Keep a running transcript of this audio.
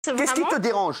Qu'est-ce qui te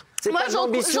dérange? Moi,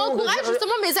 j'encourage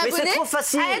justement mes abonnés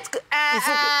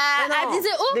à dire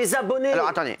les abonnés. Alors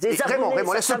attendez, Raymond,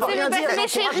 laisse parler. C'est mes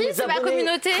chéris, c'est ma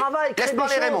communauté. Laisse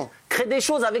parler Raymond. Crée des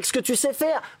choses avec ce que tu sais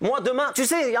faire. Moi, demain, tu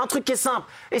sais, il y a un truc qui est simple.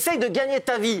 Essaye de gagner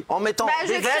ta vie en mettant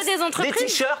des vestes, des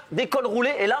t-shirts, des cols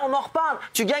roulés. Et là, on en reparle.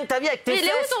 Tu gagnes ta vie avec tes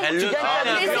fesses.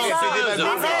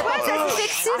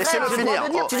 Laissez-le finir.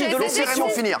 Laissez Raymond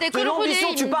finir.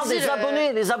 Tu parles des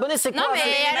abonnés. Les abonnés, c'est quoi? Non, mais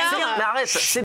alors... Mais arrête.